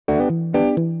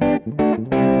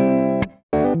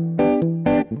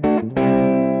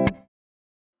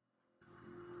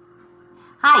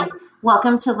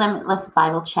Welcome to Limitless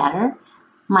Bible Chatter.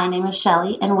 My name is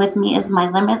Shelley, and with me is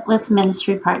my Limitless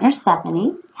Ministry partner,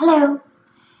 Stephanie. Hello.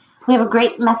 We have a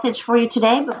great message for you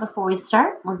today, but before we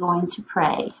start, we're going to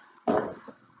pray. Father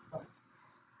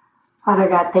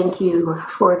God, thank you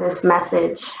for this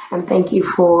message, and thank you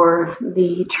for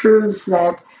the truths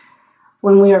that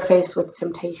when we are faced with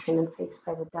temptation and faced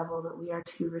by the devil, that we are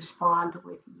to respond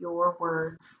with your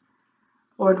words.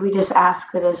 Lord, we just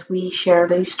ask that as we share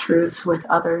these truths with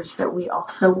others, that we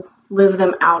also live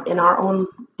them out in our own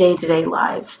day-to-day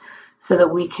lives so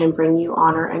that we can bring you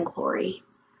honor and glory.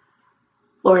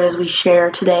 Lord, as we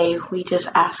share today, we just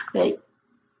ask that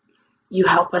you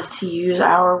help us to use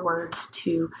our words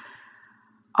to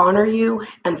honor you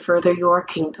and further your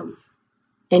kingdom.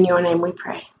 In your name we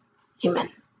pray. Amen.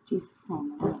 Jesus'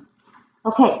 name, amen.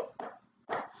 Okay,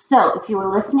 so if you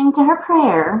were listening to her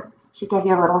prayer, she gave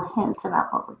you a little hint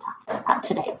about what we're talking about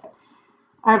today.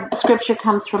 Our scripture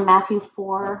comes from Matthew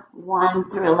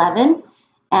 4:1-11,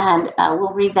 and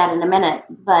we'll read that in a minute.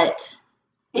 But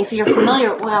if you're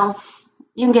familiar, well,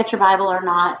 you can get your Bible or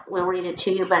not. We'll read it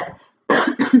to you. But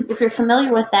if you're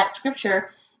familiar with that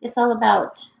scripture, it's all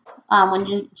about when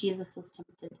Jesus was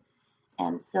tempted.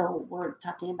 And so we're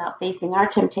talking about facing our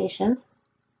temptations.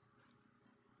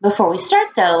 Before we start,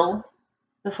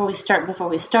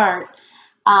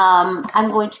 I'm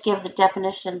going to give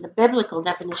the biblical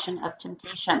definition of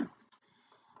temptation.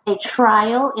 A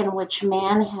trial in which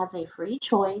man has a free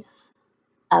choice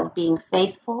of being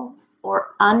faithful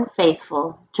or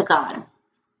unfaithful to God.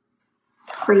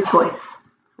 Free choice.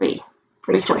 Free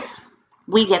choice.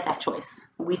 We get that choice.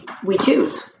 We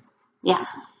choose. Yeah.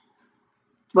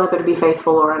 Whether to be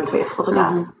faithful or unfaithful to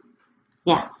God. Mm-hmm.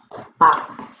 Yeah. Wow.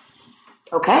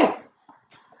 Okay.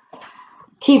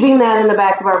 Keeping that in the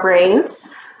back of our brains,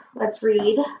 let's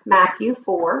read Matthew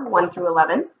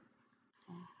 4:1-11.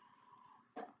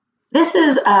 This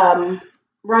is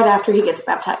right after he gets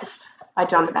baptized by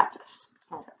John the Baptist.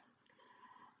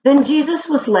 Then Jesus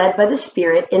was led by the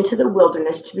Spirit into the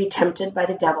wilderness to be tempted by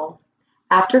the devil.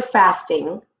 After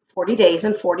fasting 40 days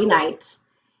and 40 nights,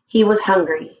 he was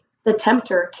hungry. The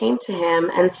tempter came to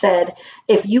him and said,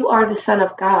 "If you are the Son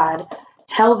of God,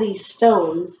 tell these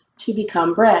stones to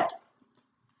become bread."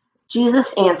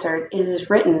 Jesus answered, "It is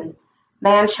written,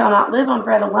 man shall not live on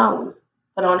bread alone,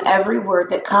 but on every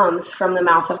word that comes from the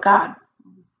mouth of God."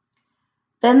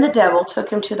 Then the devil took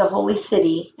him to the holy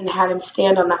city and had him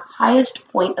stand on the highest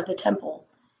point of the temple.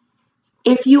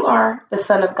 "If you are the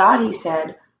Son of God," he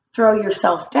said, "throw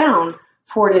yourself down,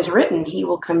 for it is written, he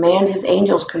will command his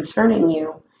angels concerning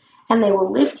you, and they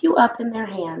will lift you up in their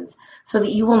hands, so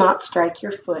that you will not strike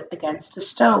your foot against a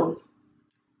stone."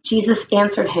 Jesus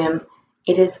answered him,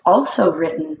 "It is also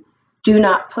written, do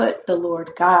not put the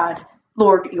Lord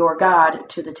your God,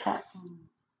 to the test."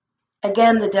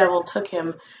 Again, the devil took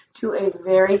him to a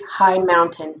very high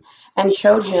mountain and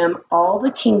showed him all the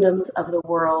kingdoms of the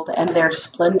world and their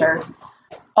splendor.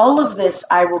 "All of this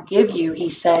I will give you,"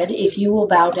 he said, "if you will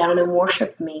bow down and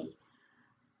worship me."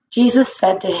 Jesus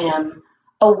said to him,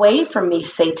 "Away from me,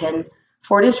 Satan,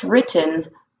 for it is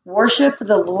written, worship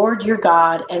the Lord your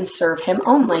God and serve him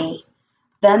only."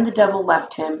 Then the devil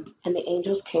left him, and the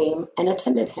angels came and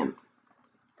attended him.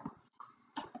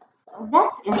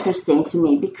 That's interesting to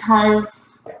me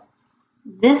because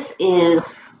this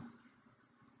is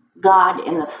God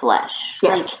in the flesh.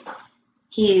 Yes. Like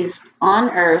he's on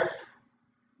earth.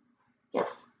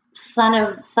 Yes. Son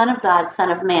of God, son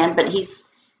of man, but he's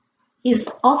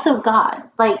also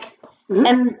God. Like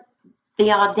and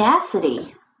the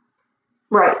audacity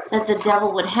that the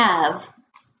devil would have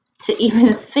to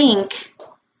even think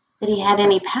that he had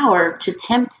any power to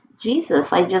tempt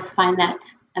Jesus. I just find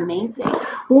that amazing.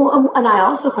 Well, and I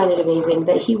also find it amazing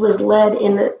that he was led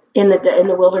in the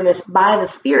wilderness by the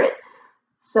Spirit.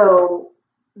 So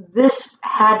this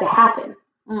had to happen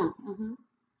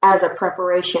as a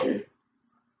preparation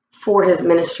for his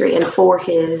ministry and for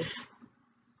his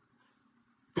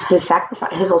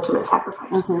sacrifice, his ultimate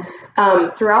sacrifice.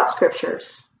 Throughout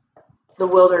scriptures, the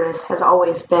wilderness has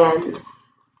always been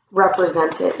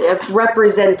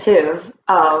representative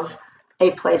of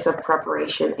a place of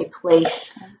preparation, a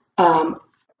place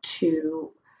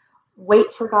to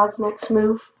wait for God's next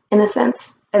move, in a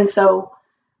sense. And so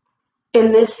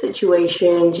in this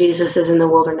situation, Jesus is in the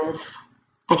wilderness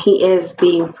and he is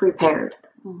being prepared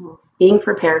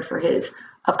for his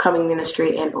upcoming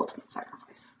ministry and ultimate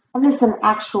sacrifice. And it's an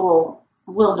actual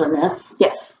wilderness.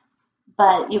 Yes.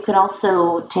 But you could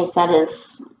also take that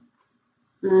as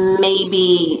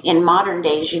maybe in modern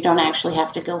days, you don't actually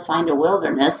have to go find a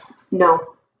wilderness.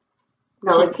 No,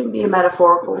 it can be a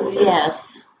metaphorical wilderness.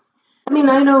 Yes. I mean,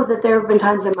 I know that there have been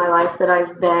times in my life that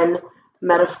I've been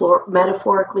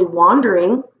metaphorically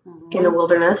wandering Mhm. in a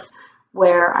wilderness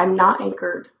where I'm not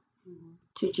anchored Mhm.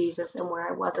 to Jesus and where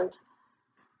I wasn't,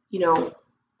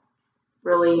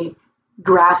 really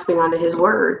grasping onto his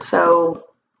word. So,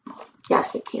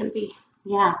 yes, it can be.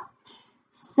 Yeah.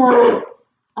 So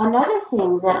another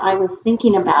thing that I was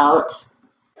thinking about,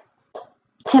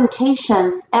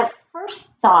 temptations. At first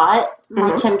thought,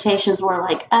 my Mhm. temptations were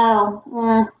like,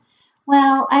 oh,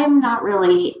 well, I'm not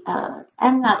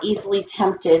easily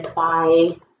tempted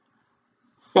by,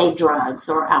 say, drugs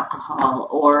or alcohol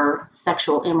or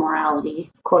sexual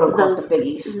immorality, Quote unquote the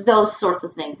biggies. those sorts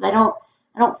of things. I don't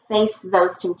face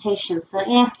those temptations. So,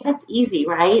 that's easy,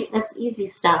 right? That's easy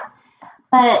stuff.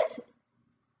 But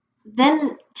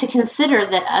then to consider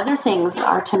that other things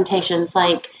are temptations,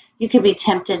 like you could be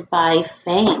tempted by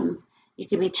fame, you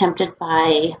could be tempted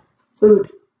by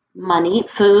Food. money,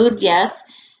 food, yes.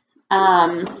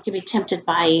 You could be tempted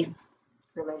by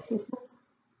Relationships.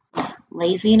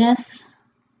 laziness,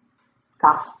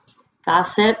 Gossip.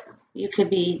 gossip. You could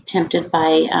be tempted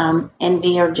by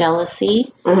envy or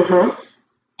jealousy. Mm-hmm.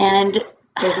 And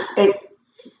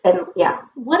Yeah.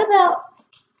 what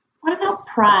about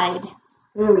pride?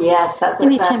 Ooh, yes, You can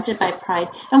be tempted by pride.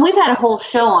 And we've had a whole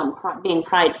show on being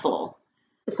prideful.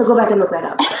 So go back and look that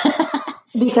up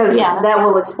because Yeah. that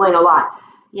will explain a lot.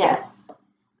 Yes.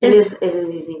 It is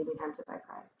easy to be tempted by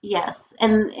pride. Yes.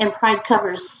 And pride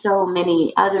covers so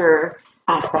many other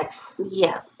Aspects.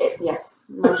 yes. Yes.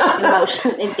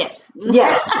 Emotion and gifts.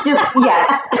 Yes. Just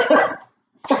yes.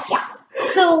 Just yes.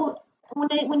 So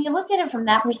when you look at it from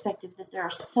that perspective, that there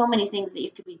are so many things that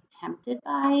you could be tempted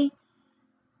by,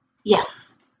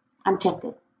 yes, I'm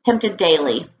tempted. Tempted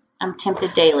daily. I'm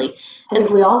tempted daily. I think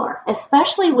we all are.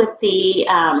 Especially with the,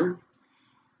 I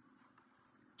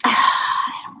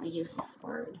don't want to use this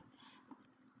word,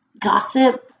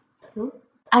 gossip. Hmm?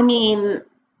 I mean,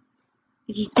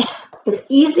 it's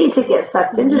easy to get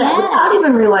sucked into that Yes. without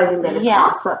even realizing that it's Yes.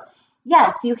 gossip.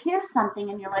 yes, you hear something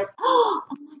and you're like, oh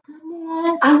my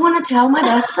goodness. I want to tell my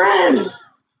best friend.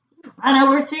 Run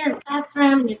over to your best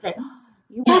friend and you say, oh,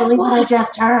 you Guess won't believe what I what?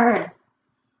 just heard.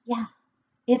 Yeah,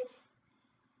 it's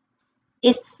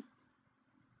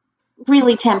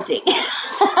really tempting.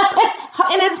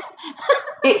 And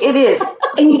It is.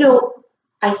 And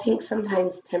I think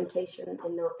sometimes temptation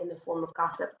in the form of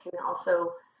gossip can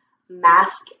also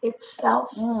mask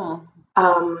itself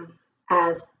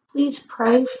as please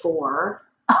pray for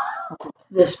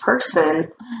this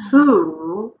person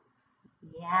who,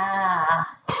 yeah.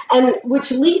 and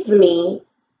which leads me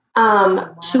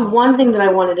to one thing that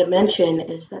I wanted to mention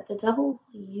is that the devil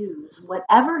will use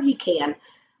whatever he can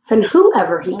and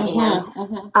whoever he can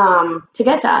to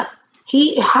get to us.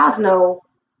 He has no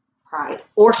pride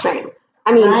or shame.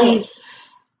 I mean, Right.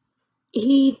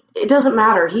 it doesn't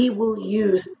matter. He will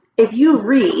use, if you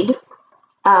read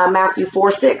Matthew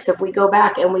 4:6, if we go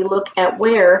back and we look at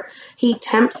where he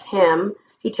tempts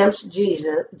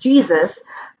Jesus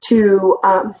to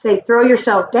say, throw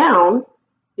yourself down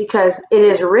because it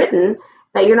is written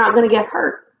that you're not going to get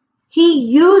hurt. He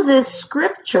uses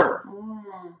scripture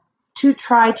to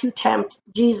try to tempt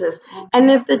Jesus.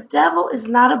 And if the devil is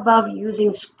not above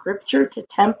using scripture to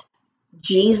tempt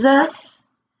Jesus,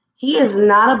 he is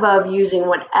not above using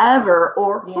whatever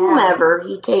or whomever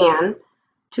he can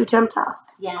to tempt us.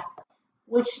 Yeah.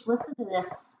 Which, listen to this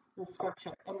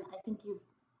scripture, and I think you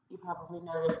probably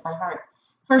know this by heart.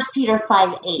 1 Peter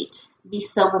 5:8. Be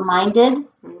sober-minded,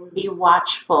 be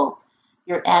watchful.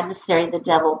 Your adversary, the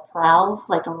devil, prowls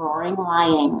like a roaring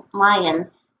lion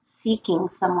seeking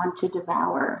someone to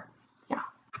devour. Yeah.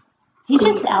 He's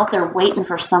just out there waiting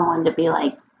for someone to be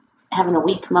like having a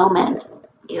weak moment.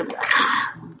 He'll be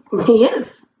like, he is.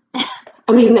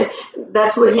 I mean,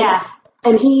 that's what. Yeah.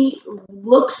 And he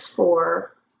looks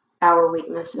for our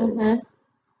weaknesses,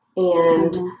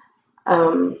 and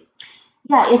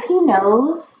if he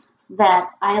knows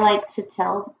that I like to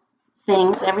tell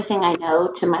things, everything I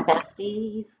know to my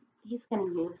bestie, he's going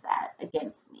to use that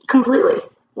against me. Completely,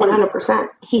 100%.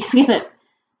 He's going to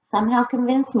somehow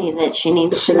convince me that she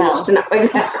needs to know.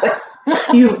 Exactly.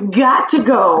 You've got to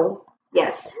go.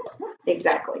 Yes,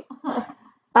 exactly.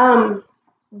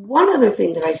 One other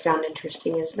thing that I found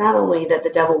interesting is not only that the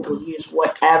devil will use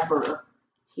whatever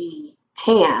he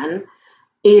can,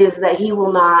 is that he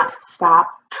will not stop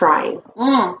trying.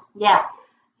 Yeah.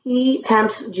 He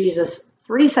tempts Jesus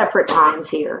 3 separate times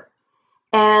here,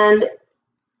 and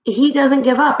he doesn't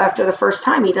give up after the first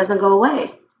time. He doesn't go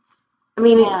away. I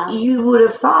mean, you would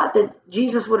have thought that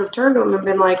Jesus would have turned to him and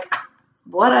been like,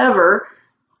 whatever,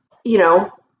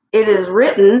 it is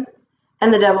written.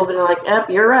 And the devil would be like, yep,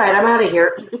 you're right, I'm out of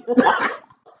here.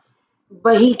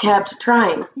 But he kept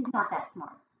trying. He's not that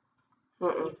smart.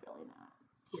 Mm-mm. He's really not.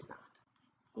 He's not.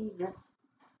 He just,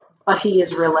 But he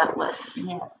is relentless.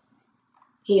 yes.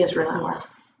 He is relentless.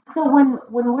 Yes. So when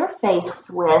we're faced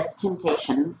with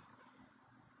temptations,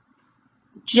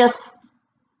 just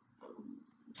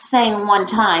saying one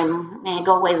time, "Man,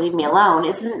 go away, leave me alone,"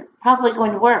 isn't probably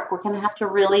going to work. We're going to have to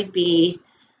really be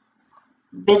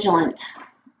vigilant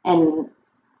and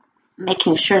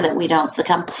making sure that we don't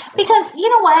succumb. Because you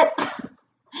know what?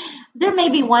 There may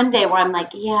be one day where I'm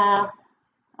like, yeah,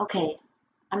 okay,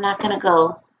 I'm not going to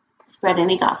go spread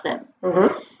any gossip.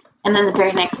 Mm-hmm. And then the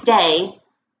very next day,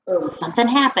 something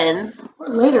happens. Or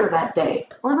later that day.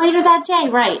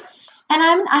 Right. And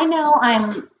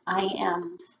I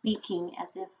am speaking as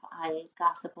if I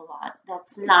gossip a lot.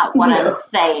 That's not what I'm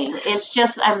saying. It's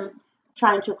just I'm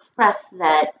trying to express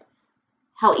that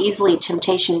how easily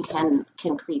temptation can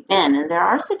creep in. And there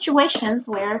are situations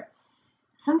where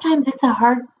sometimes it's a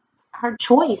hard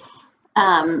choice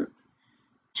to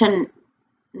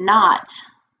not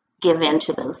give in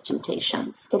to those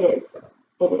temptations. It is.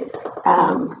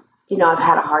 I've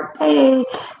had a hard day.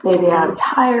 Maybe I'm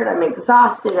tired. I'm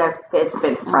exhausted. It's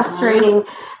been frustrating,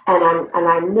 and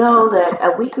I know that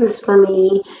a weakness for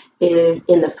me is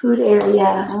in the food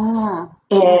area.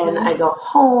 And I go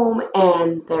home,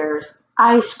 and there's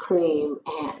ice cream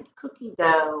and cookie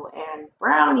dough and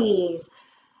brownies,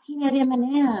 peanut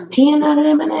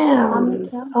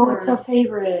M&Ms. Oh, it's a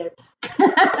favorite.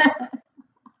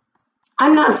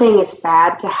 I'm not saying it's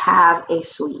bad to have a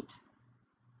sweet.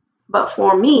 But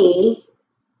for me,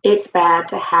 it's bad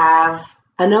to have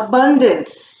an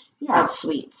abundance of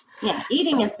sweets. Yeah,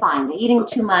 eating is fine. Eating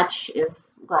too much is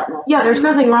gluttonous. Yeah, there's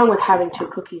nothing wrong with having 2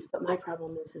 cookies, but my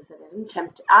problem is that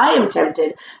I am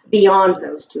tempted beyond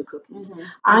those 2 cookies. Mm-hmm.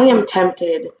 I am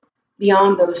tempted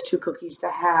beyond those 2 cookies to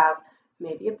have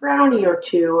maybe a brownie or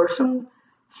 2 or some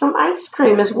ice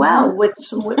cream as well with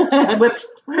some whipped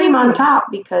cream on top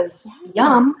because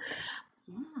yum.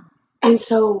 Yeah. And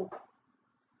so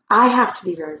I have to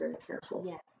be very, very careful.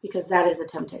 Yes. Because that is a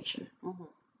temptation. Mm-hmm.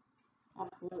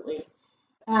 Absolutely.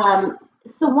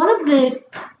 So one of the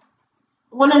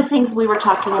things we were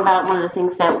talking about, one of the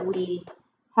things that we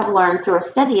have learned through our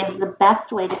study is the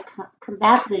best way to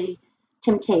combat the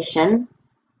temptation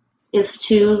is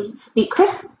to speak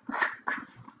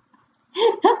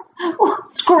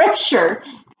scripture.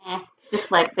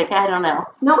 Dyslexic, I don't know.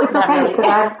 No, it's okay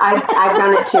because I've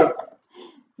done it too.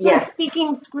 So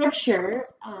speaking scripture.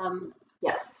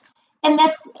 Yes. And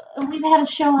we've had a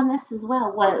show on this as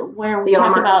well, where we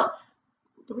talk about.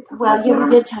 We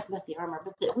did talk about the armor,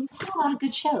 but we've had a lot of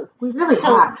good shows. We really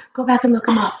have. Go back and look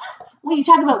them up. Well, you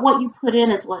talk about what you put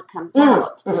in is what comes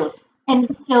out. Mm-hmm.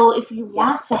 And so if you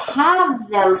want to have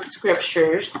those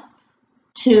scriptures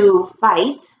to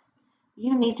fight,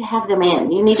 you need to have them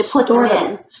in. You need to put them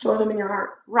in. Store them in your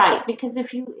heart. Right, because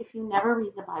if you never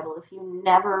read the Bible, if you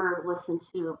never listen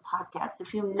to podcasts,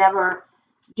 if you never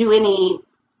do any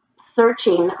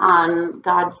searching on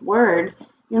God's word,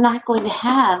 you're not going to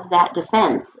have that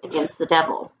defense against the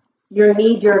devil. Your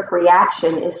knee-jerk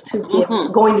reaction is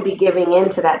going to be giving in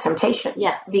to that temptation.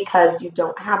 Yes. Because you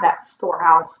don't have that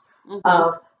storehouse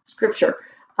of scripture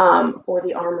or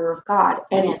the armor of God.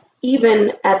 And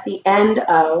even at the end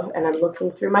of, and I'm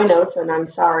looking through my notes, and I'm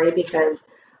sorry because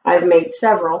I've made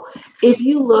several. If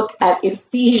you look at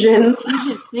Ephesians. You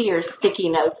should see your sticky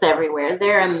notes everywhere.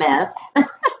 They're a mess.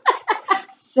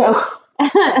 So,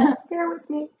 bear with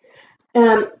me.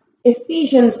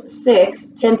 Ephesians 6,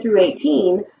 10 through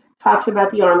 18 talks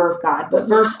about the armor of God. But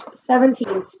verse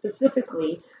 17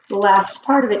 specifically, the last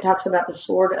part of it talks about the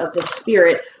sword of the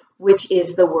Spirit, which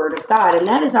is the word of God. And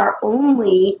that is our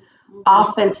only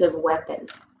offensive weapon.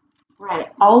 Right.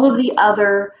 All of the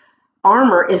other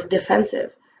armor is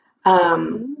defensive.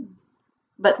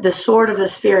 But the sword of the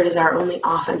Spirit is our only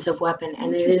offensive weapon.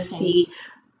 And it is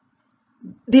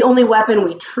the only weapon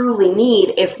we truly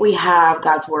need if we have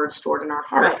God's word stored in our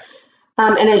heart. Right.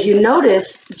 And as you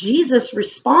notice, Jesus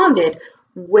responded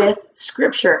with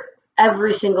scripture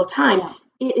every single time. Yeah.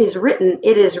 It is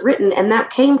written. And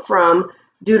that came from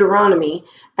Deuteronomy.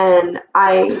 And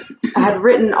I had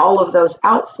written all of those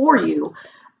out for you.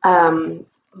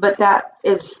 But that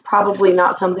is probably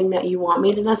not something that you want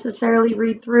me to necessarily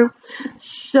read through.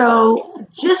 So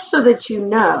just so that you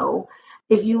know,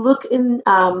 if you look in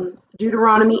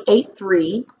Deuteronomy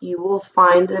 8:3, you will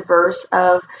find the verse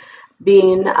of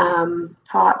being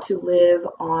taught to live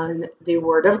on the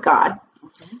word of God.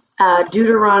 Okay.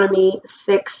 Deuteronomy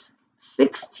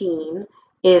 6:16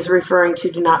 is referring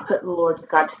to do not put the Lord your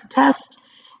God to the test.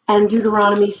 And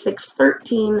Deuteronomy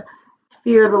 6:13,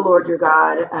 fear the Lord your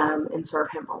God and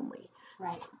serve him only.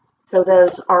 Right. So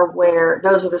those are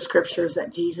the scriptures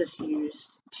that Jesus used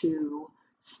to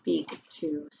speak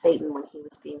to Satan when he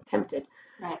was being tempted.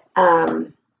 Right.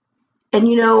 And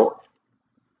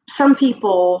some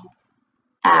people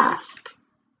ask,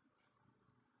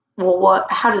 well,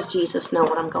 how does Jesus know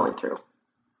what I'm going through?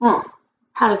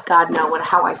 How does God know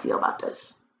how I feel about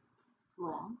this?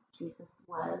 Well, Jesus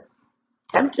was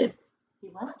tempted. He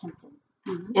was tempted.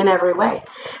 In every way.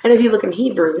 And if you look in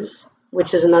Hebrews,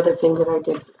 which is another thing that I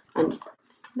did,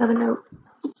 another note.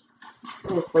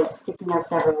 Seriously, sticky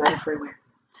notes everywhere.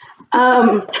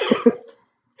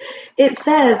 It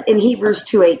says in Hebrews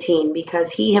 2:18, because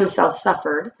he himself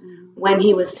suffered when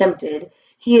he was tempted,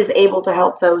 he is able to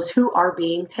help those who are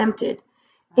being tempted.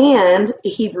 And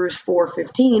Hebrews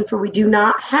 4:15, for we do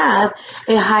not have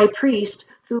a high priest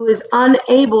who is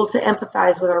unable to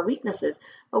empathize with our weaknesses,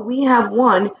 but we have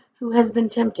one who has been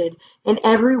tempted in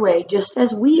every way, just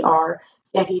as we are,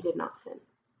 yet he did not sin.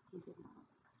 He did not.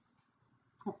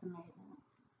 That's amazing.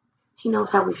 He knows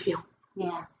how we feel.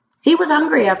 Yeah. He was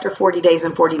hungry after 40 days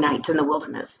and 40 nights in the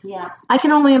wilderness. Yeah. I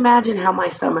can only imagine how my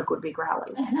stomach would be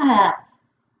growling.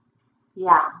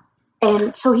 Yeah.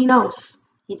 And so he knows.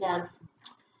 He does.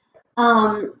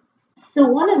 So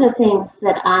one of the things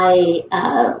that I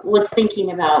was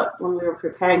thinking about when we were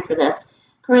preparing for this,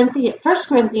 1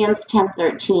 Corinthians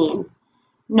 10:13,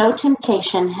 no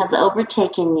temptation has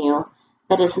overtaken you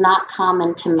that is not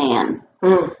common to man.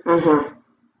 Mm-hmm.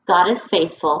 God is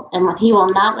faithful, and he will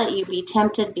not let you be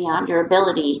tempted beyond your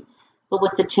ability, but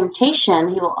with the temptation,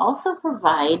 he will also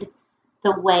provide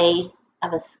the way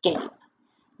of escape,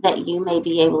 that you may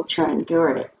be able to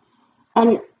endure it.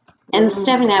 And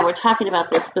Stephanie and I were talking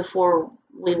about this before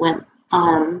we went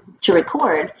to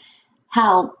record,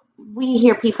 how we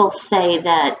hear people say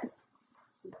that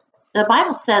the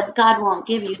Bible says God won't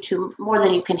give you more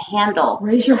than you can handle.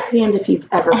 Raise your hand if you've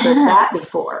ever heard that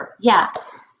before. Yeah.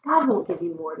 God won't give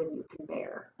you more than you can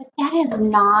bear. But that is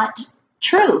not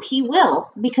true. He will,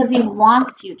 because he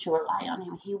wants you to rely on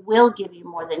him. He will give you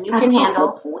more than you can handle. That's the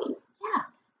whole point. Yeah.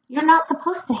 You're not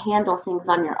supposed to handle things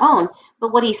on your own.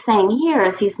 But what he's saying here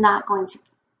is he's not going to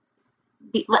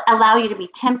allow you to be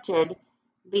tempted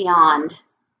beyond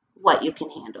what you can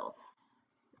handle.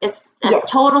 It's a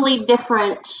totally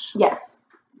different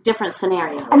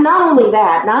scenario. And not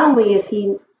only is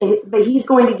he, but he's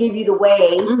going to give you the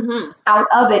way out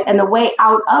of it. And the way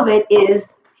out of it is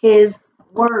his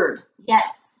word.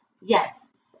 Yes.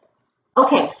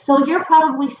 Okay, so you're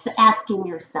probably asking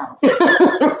yourself,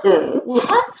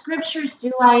 what scriptures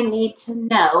do I need to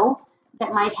know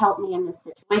that might help me in this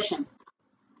situation?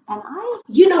 And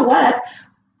you know what?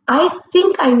 I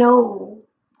think I know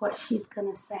what she's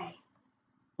going to say.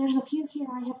 There's a few here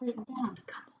I have written down.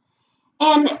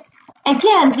 And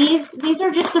again, these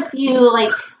are just a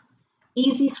few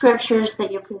easy scriptures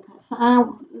that you can,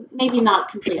 maybe not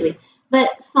completely,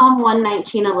 but Psalm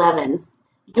 119:11.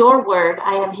 Your word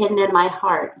I have hidden in my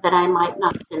heart that I might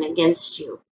not sin against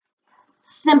you.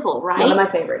 Simple, right? One of my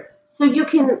favorites. So you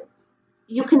can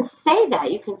say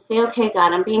that. You can say, okay,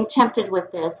 God, I'm being tempted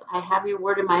with this. I have your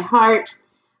word in my heart.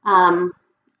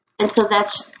 And so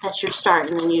that's your start.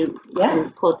 And then you can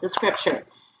quote the scripture.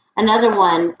 Another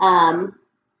one,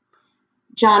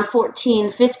 John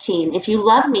 14:15. If you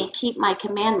love me, keep my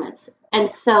commandments. And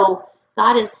so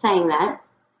God is saying that.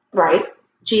 Right.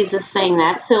 Jesus saying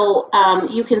that. So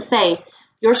you can say,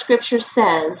 your scripture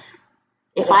says,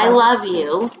 if I love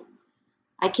you,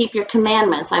 I keep your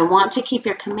commandments. I want to keep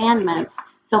your commandments.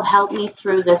 So help me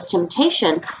through this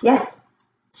temptation. Yes.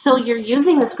 So you're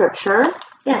using the scripture.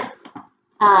 Yes.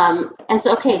 And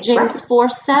so, okay, James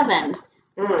 4:7.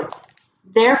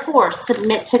 Therefore,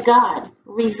 submit to God.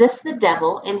 Resist the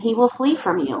devil, and he will flee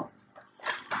from you.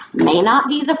 May not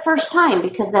be the first time,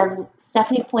 because as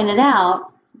Stephanie pointed out,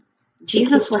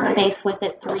 Jesus was faced with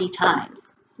it 3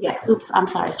 times. Yes. Oops, I'm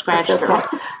sorry, scratched her.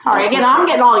 Sorry, again, I'm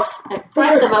getting all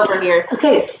aggressive over here.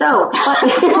 Okay, so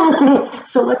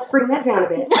so let's bring that down a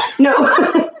bit. No.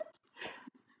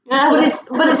 But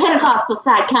the Pentecostal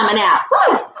side coming out.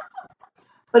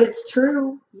 But it's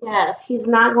true. Yes. He's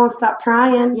not going to stop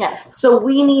trying. Yes. So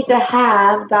we need to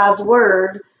have God's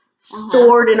word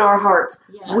stored in our hearts.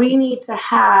 Yeah. We need to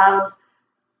have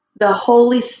the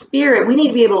Holy Spirit. We need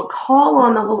to be able to call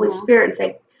on the Holy Spirit and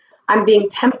say, I'm being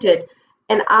tempted,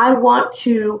 and I want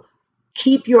to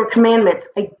keep your commandments.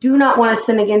 I do not want to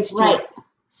sin against you.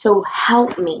 So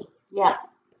help me. Yeah.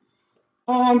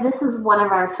 And this is one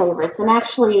of our favorites. And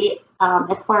actually,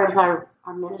 as far as our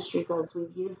ministry goes,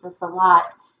 we've used this a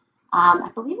lot. I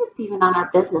believe it's even on our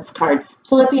business cards.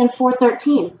 Philippians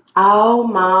 4:13. Oh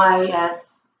my, yes.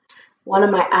 One of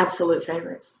my absolute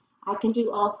favorites. I can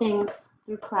do all things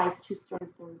through Christ who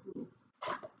strengthens me.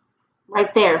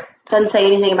 Right there. Doesn't say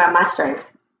anything about my strength.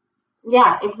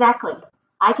 Yeah, exactly.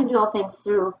 I can do all things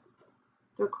through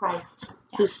Christ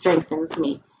who strengthens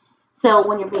me. So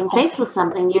when you're being faced with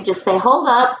something, you just say, hold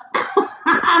up.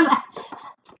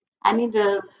 I need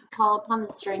to call upon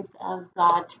the strength of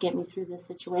God to get me through this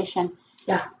situation.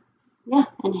 Yeah. Yeah,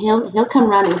 and he'll come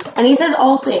running. And he says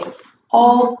all things.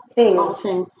 All things. All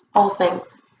things. All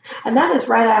things. And that is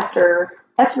right after,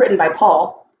 that's written by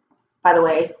Paul, by the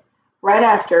way, right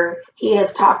after he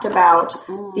has talked about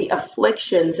the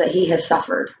afflictions that he has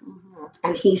suffered. Mm-hmm.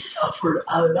 And he suffered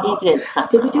a lot. He did suffer.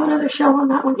 Did we do another show on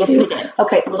that one too? Yes, we did.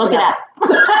 Okay, look it up.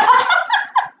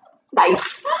 Nice.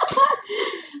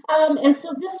 And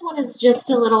so this one is just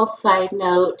a little side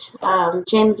note.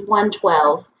 James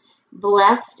 1:12.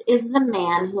 Blessed is the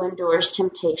man who endures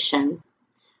temptation,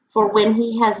 for when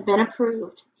he has been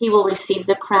approved, he will receive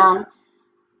the crown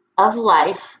of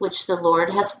life which the Lord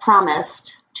has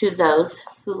promised to those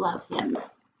who love him.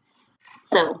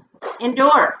 So,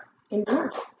 endure.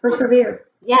 Endure. Persevere.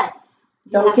 Yes.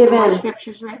 Don't give in.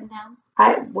 Scriptures written down?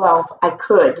 I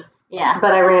could. Yeah.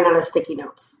 But I ran out of sticky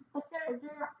notes. But there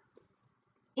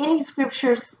any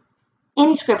scriptures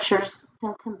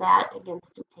can combat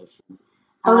against temptation.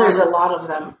 Oh, there's a lot of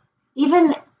them. It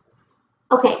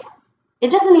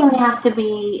doesn't even have to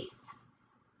be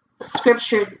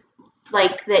scripture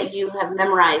like that you have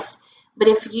memorized. But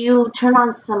if you turn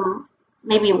on some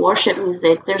maybe worship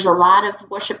music, there's a lot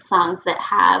of worship songs that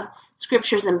have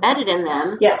scriptures embedded in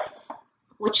them. Yes.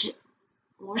 Which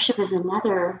worship is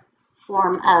another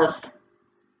form of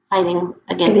fighting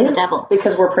against the devil.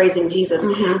 Because we're praising Jesus.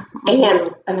 Mm-hmm.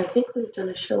 And I think we've done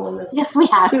a show on this. Yes, we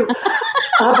have. Too,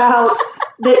 about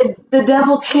the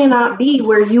devil cannot be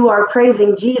where you are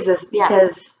praising Jesus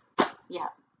because. Yeah.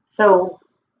 So.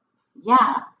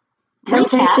 Yeah.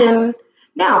 Temptation.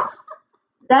 Now,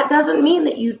 that doesn't mean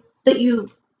that you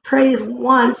praise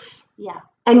once. Yeah.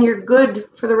 And you're good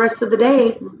for the rest of the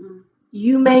day. Mm-hmm.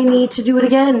 You may need to do it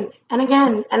again and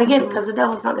again and again because the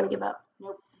devil's not going to give up.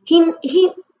 Nope.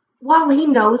 He while he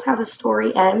knows how the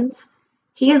story ends,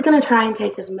 he is going to try and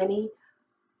take as many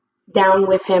down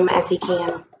with him as he can.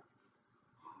 And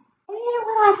you know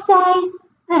what I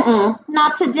say?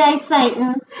 Not today,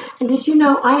 Satan. And did you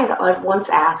know, I had once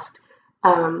asked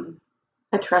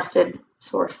a trusted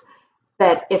source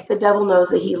that if the devil knows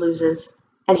that he loses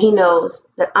and he knows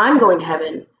that I'm going to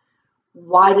heaven,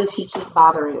 why does he keep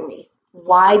bothering me?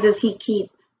 Why does he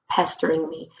keep pestering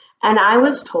me? And I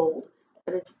was told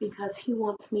that it's because he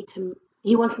wants me to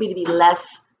be less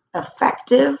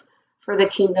effective for the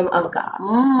kingdom of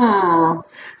God.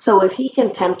 So if he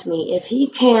can tempt me, if he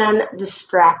can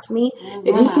distract me,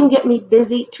 if he can get me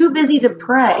too busy to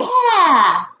pray,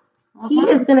 he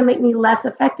is going to make me less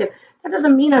effective. That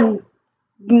doesn't mean I'm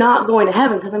not going to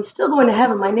heaven, because I'm still going to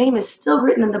heaven. My name is still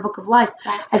written in the book of life.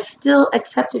 I've still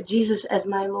accepted Jesus as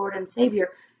my Lord and Savior.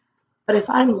 But if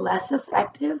I'm less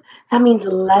effective, that means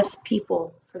less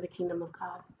people for the kingdom of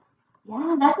God.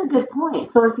 Yeah, that's a good point.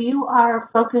 So if you are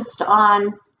focused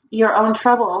on your own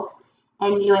troubles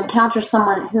and you encounter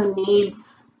someone who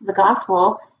needs the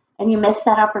gospel and you miss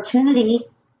that opportunity,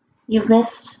 you've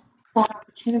missed that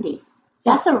opportunity.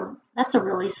 That's a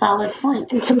really solid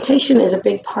point. And temptation is a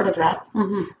big part of that.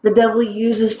 Mm-hmm. The devil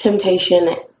uses temptation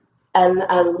in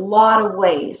a lot of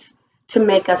ways to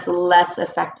make us less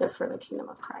effective for the kingdom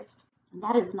of Christ. And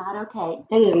that is not okay.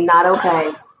 It is not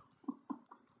okay.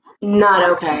 Not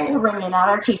okay. We're bringing out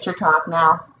our teacher talk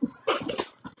now.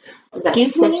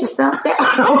 Excuse me? Sit yourself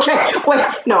down. Okay. Wait.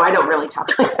 No, I don't really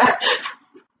talk like that.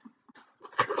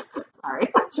 Sorry.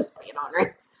 I'm just being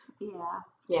ornery.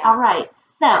 Yeah. All right.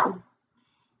 So,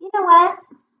 you know what?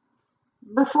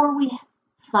 Before we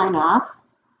sign off,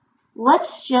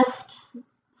 let's just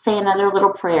say another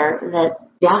little prayer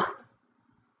that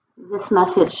this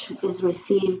message is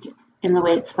received in the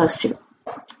way it's supposed to.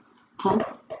 Okay?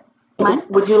 Mine?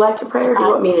 Would you like to pray, or do you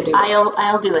want me to do it?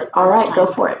 I'll do it. All right, go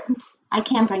for it. I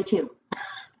can pray too.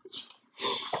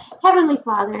 Heavenly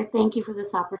Father, thank you for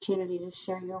this opportunity to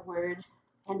share your word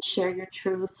and share your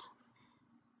truth.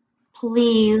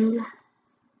 Please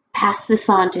pass this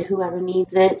on to whoever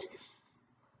needs it.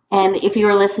 And if you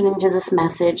are listening to this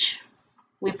message,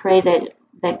 we pray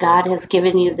that God has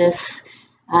given you this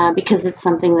because it's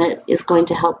something that is going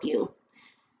to help you.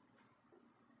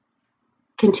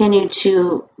 Continue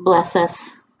to bless us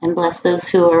and bless those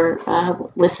who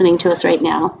are listening to us right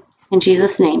now. In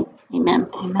Jesus' name, amen.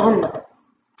 Amen.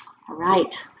 All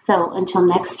right. So until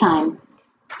next time,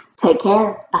 take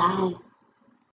care. Bye.